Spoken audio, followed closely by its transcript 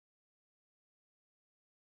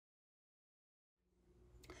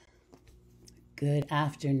Good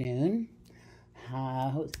afternoon.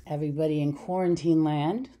 Everybody in quarantine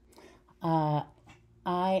land. I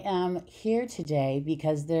am here today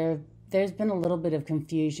because there's been a little bit of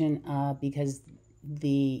confusion because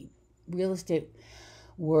the real estate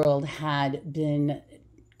world had been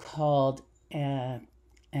called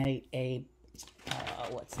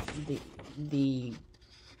what's the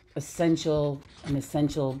essential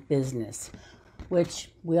business, which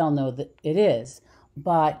we all know that it is,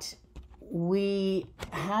 but we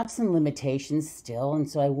have some limitations still, and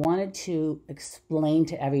so I wanted to explain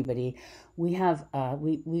to everybody. We have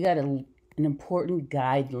we got an important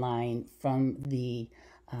guideline from the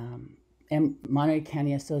Monterey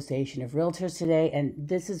County Association of Realtors today, and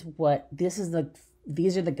these are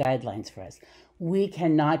the guidelines for us. We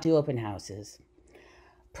cannot do open houses.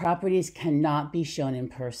 Properties cannot be shown in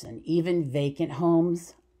person. Even vacant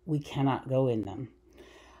homes, we cannot go in them.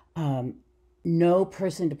 No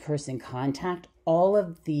person-to-person contact. All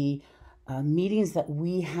of the meetings that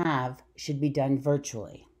we have should be done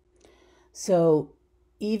virtually. So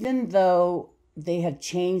even though they have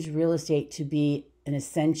changed real estate to be an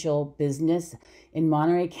essential business, in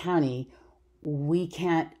Monterey County, we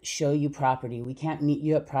can't show you property. We can't meet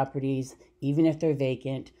you at properties, even if they're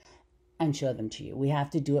vacant, and show them to you. We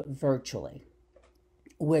have to do it virtually,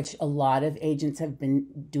 which a lot of agents have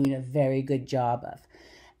been doing a very good job of.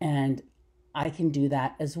 And I can do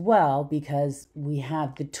that as well because we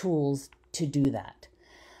have the tools to do that.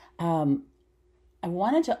 I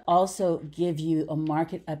wanted to also give you a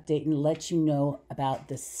market update and let you know about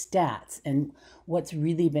the stats and what's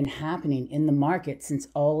really been happening in the market since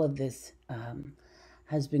all of this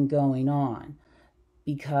has been going on,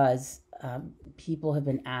 because people have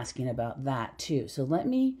been asking about that too. So let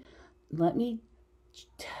me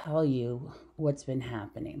tell you what's been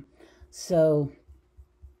happening. So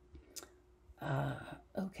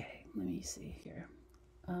okay, let me see here.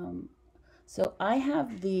 So I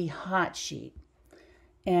have the hot sheet,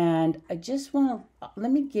 and I just want to,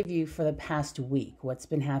 let me give you for the past week what's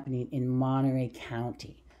been happening in Monterey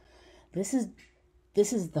County. This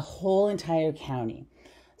is the whole entire county.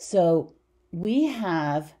 So we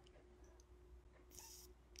have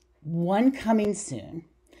one coming soon,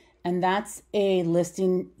 and that's a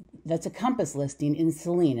listing, that's a Compass listing in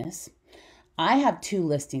Salinas. I have two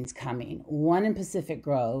listings coming, one in Pacific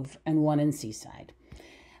Grove and one in Seaside.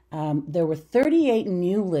 There were 38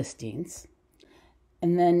 new listings,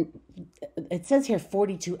 and then it says here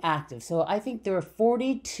 42 active. So I think there were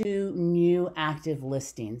 42 new active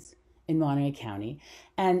listings in Monterey County.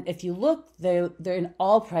 And if you look, they're in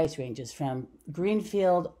all price ranges from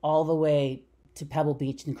Greenfield all the way to Pebble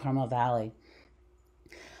Beach and Carmel Valley.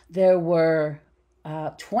 There were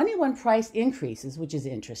 21 price increases, which is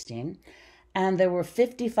interesting. And there were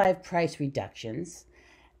 55 price reductions,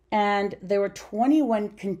 and there were 21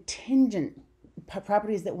 contingent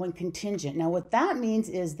properties that went contingent. Now, what that means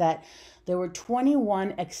is that there were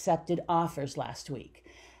 21 accepted offers last week.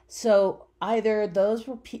 So either those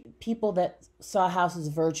were people that saw houses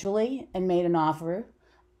virtually and made an offer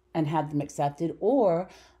and had them accepted, or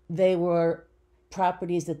they were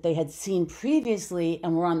properties that they had seen previously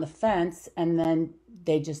and were on the fence, and then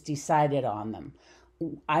they just decided on them.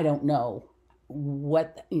 I don't know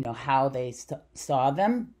how they saw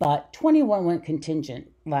them, but 21 went contingent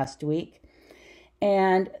last week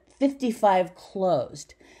and 55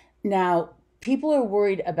 closed. Now, people are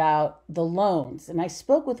worried about the loans, and I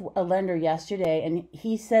spoke with a lender yesterday, and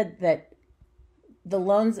he said that the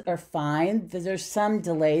loans are fine. There's some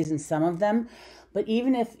delays in some of them, but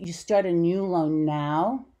even if you start a new loan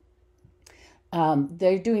now,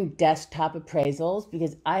 they're doing desktop appraisals,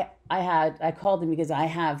 because I called him because I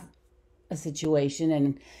have a situation,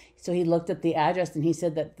 and so he looked at the address and he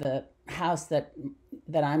said that the house that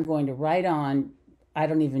I'm going to write on, I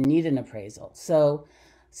don't even need an appraisal. So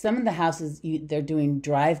some of the houses they're doing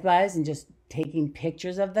drive-bys and just taking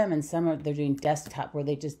pictures of them, and they're doing desktop where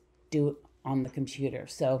they just do it on the computer.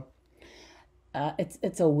 So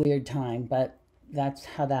it's a weird time, but that's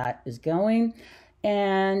how that is going.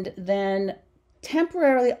 And then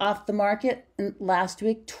temporarily off the market last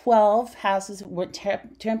week, 12 houses were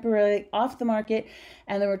temporarily off the market,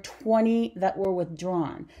 and there were 20 that were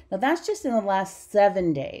withdrawn. Now that's just in the last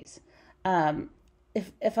 7 days.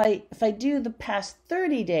 If I do the past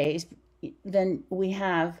 30 days, then we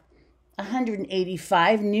have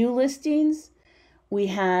 185 new listings. We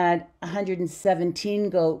had 117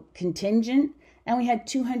 go contingent, and we had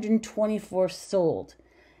 224 sold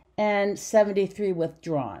and 73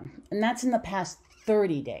 withdrawn. And that's in the past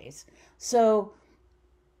 30 days. So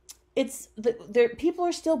people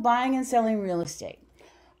are still buying and selling real estate.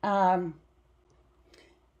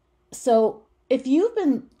 So if you've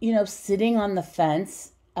been, sitting on the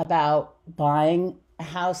fence about buying a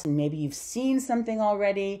house and maybe you've seen something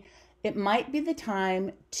already, it might be the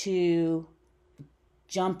time to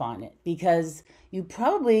jump on it because you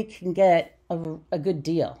probably can get a good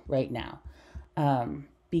deal right now.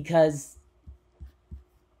 Because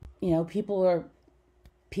people are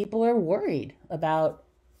worried about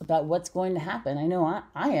what's going to happen. I know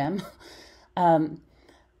I am. Um,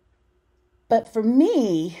 but for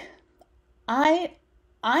me, I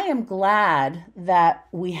I am glad that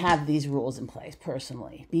we have these rules in place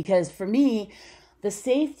personally, because for me, the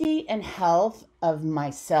safety and health of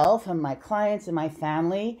myself and my clients and my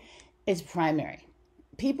family is primary.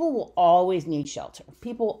 People will always need shelter.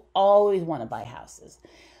 People always want to buy houses.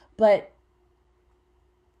 But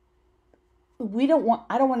I don't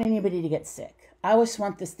want anybody to get sick. I always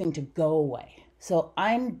want this thing to go away. So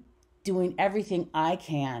I'm doing everything I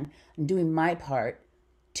can and doing my part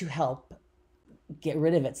to help get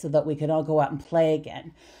rid of it so that we can all go out and play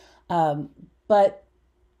again. But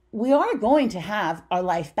we are going to have our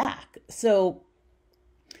life back. So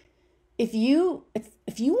if you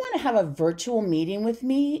want to have a virtual meeting with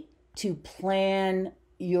me to plan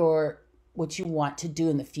what you want to do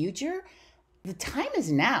in the future, the time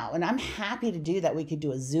is now, and I'm happy to do that. We could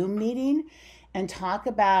do a Zoom meeting and talk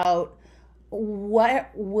about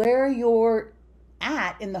where you're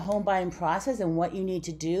at in the home buying process and what you need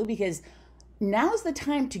to do, because now's the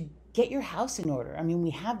time to get your house in order. I mean,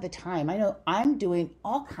 we have the time. I know I'm doing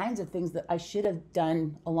all kinds of things that I should have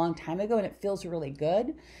done a long time ago, and it feels really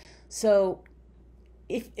good. So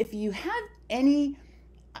if you have any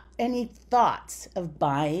thoughts of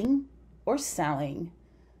buying or selling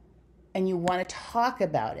and you want to talk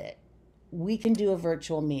about it, we can do a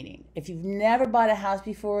virtual meeting. If you've never bought a house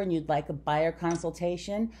before and you'd like a buyer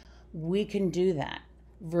consultation, we can do that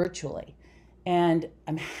virtually. And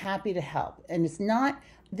I'm happy to help. And it's not,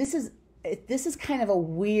 this is kind of a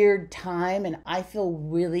weird time, and I feel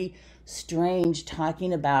really strange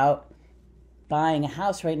talking about buying a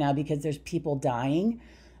house right now because there's people dying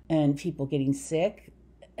and people getting sick.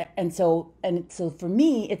 And so for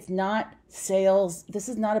me, it's not sales. This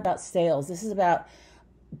is not about sales. This is about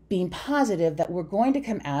being positive that we're going to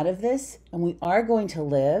come out of this and we are going to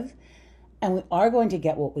live and we are going to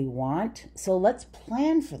get what we want. So let's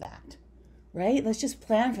plan for that, right? Let's just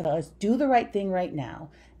plan for that. Let's do the right thing right now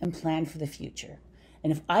and plan for the future.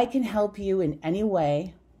 And if I can help you in any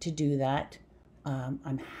way to do that,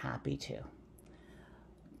 I'm happy to.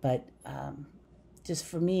 But just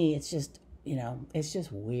for me, it's just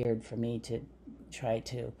weird for me to try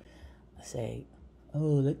to say,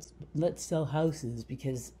 oh, let's sell houses,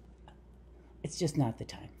 because it's just not the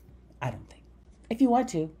time. I don't think. If you want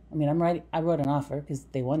to, I mean, I wrote an offer because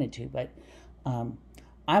they wanted to, but I'm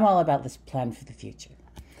all about this plan for the future.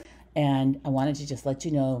 And I wanted to just let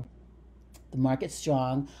you know the market's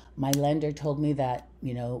strong. My lender told me that,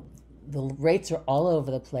 the rates are all over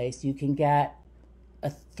the place. You can get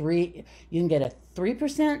a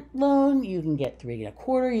 3% loan, you can get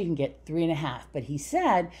 3.25%, you can get 3.5%. But he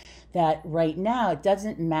said that right now it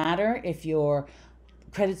doesn't matter if your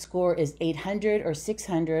credit score is 800 or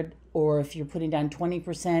 600, or if you're putting down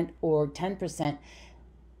 20% or 10%.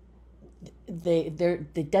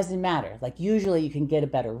 It doesn't matter. Like, usually you can get a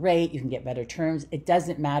better rate, you can get better terms. It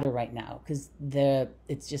doesn't matter right now because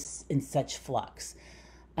it's just in such flux,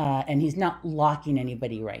 and he's not locking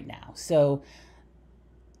anybody right now. So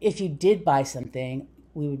if you did buy something,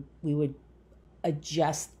 we would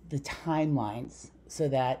adjust the timelines so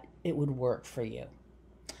that it would work for you.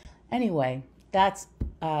 Anyway, that's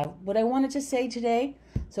what I wanted to say today.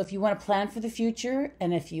 So if you want to plan for the future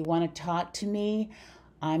and if you want to talk to me,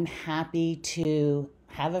 I'm happy to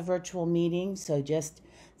have a virtual meeting. So just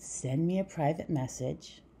send me a private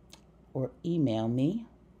message or email me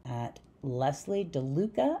at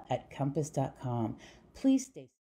lesliedeluca@compass.com. Please stay